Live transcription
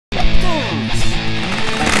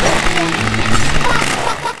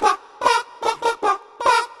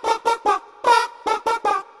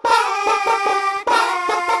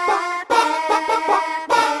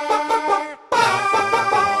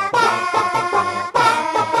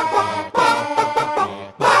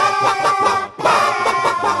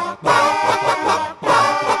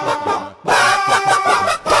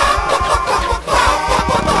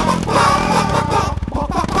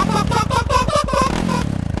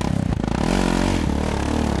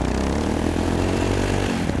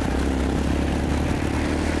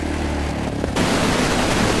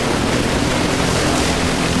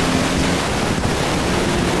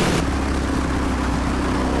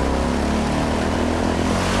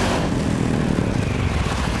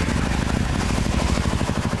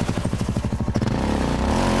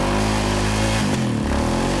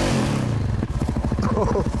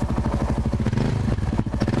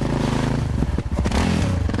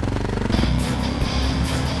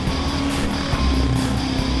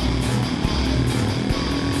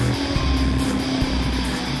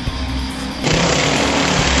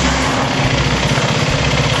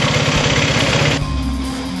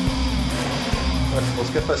Nå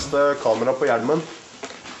skal jeg feste kamera på hjelmen.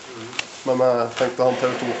 Men jeg tenkte han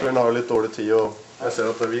TV2-fyren har litt dårlig tid, og jeg ser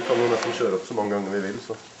at vi kan jo nesten kjøre opp så mange ganger vi vil.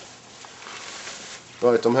 Så.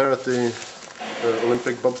 Right, I'm here at the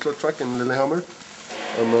Olympic bobsled track in Lillehammer.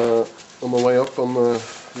 I'm on my way up on the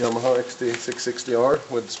Yamaha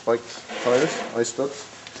XT660R with spiked tires, ice studs.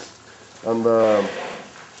 And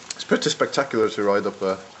it's pretty spectacular to ride up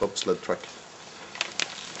a bobsled track.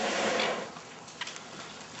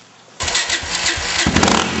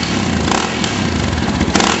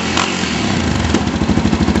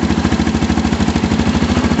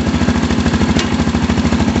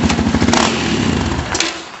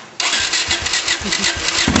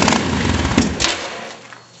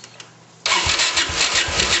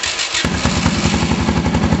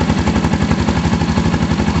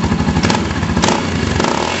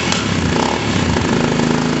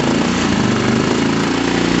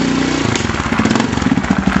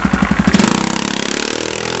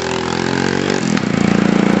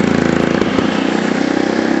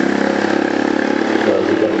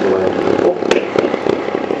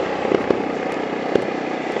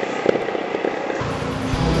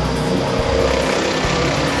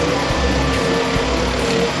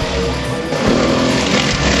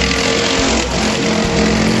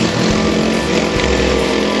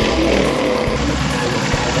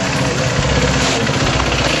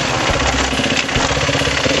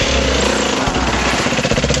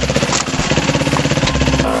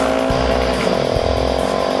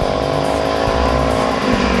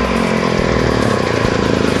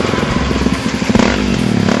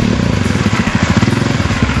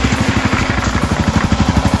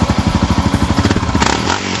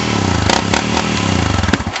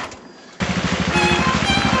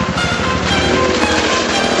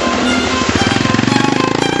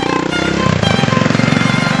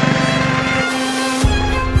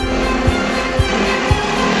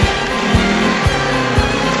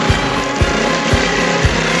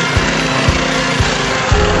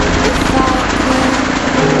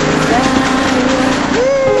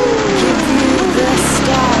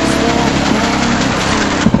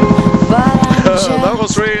 That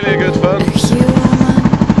was really good fun.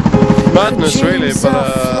 Madness really,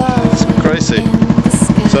 but it's crazy.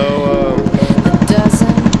 So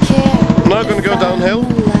I'm now going to go downhill.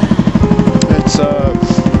 It's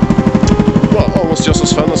well, almost just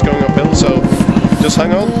as fun as going uphill, so just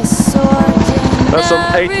hang on. There's some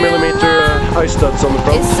 8mm ice studs on the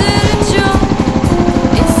front.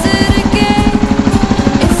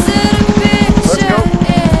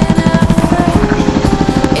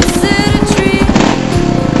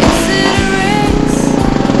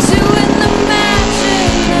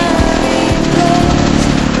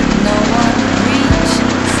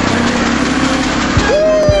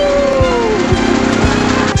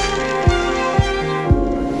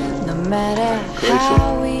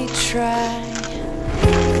 How we try,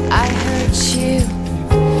 I hurt you,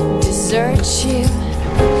 desert you,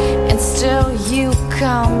 and still you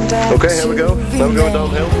come back. Okay, here we go. Now we're going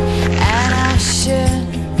downhill. And I should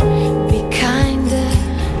be kinder,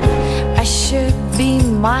 I should be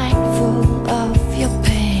mindful of your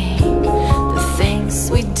pain, the things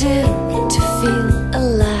we do to feel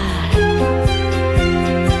alive,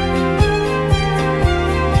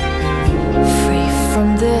 free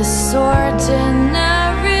from this ordinary.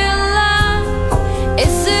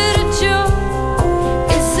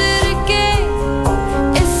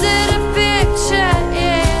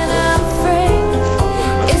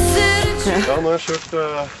 Ja, nå har jeg kjørt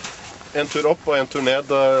en tur opp og en tur ned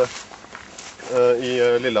i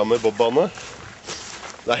Lillehammer bobbane.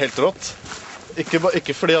 Det er helt rått.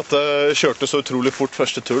 Ikke fordi at jeg kjørte så utrolig fort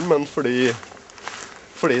første turen, men fordi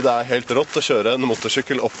det er helt rått å kjøre en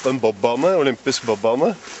motorsykkel opp en bobbane, olympisk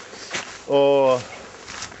bobbane. Og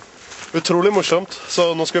utrolig morsomt.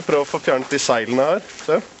 Så nå skal vi prøve å få fjernet de seilene her.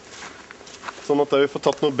 Se. Sånn at vi får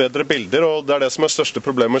tatt noen bedre bilder, og det er det som er største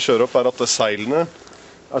problemet med å kjøre opp, er at seilene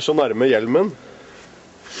er så nærme hjelmen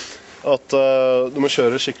at du må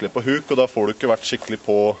kjøre skikkelig på huk, og da får du ikke vært skikkelig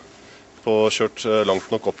på kjørt langt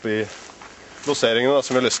nok opp i doseringene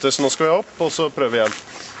som vi har lyst til. Så nå skal vi opp, og så prøver vi igjen.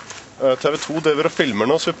 TV2 driver og filmer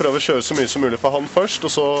nå, så vi prøver å kjøre så mye som mulig på han først,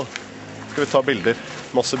 og så skal vi ta bilder,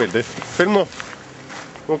 masse bilder. Film nå!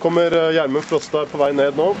 Nå kommer Gjermund Flåstad på vei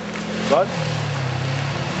ned nå. Der.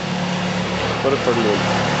 Bare følg noen.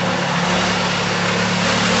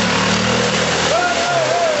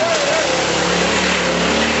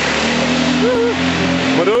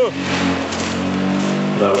 Moro!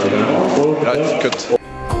 Right, good.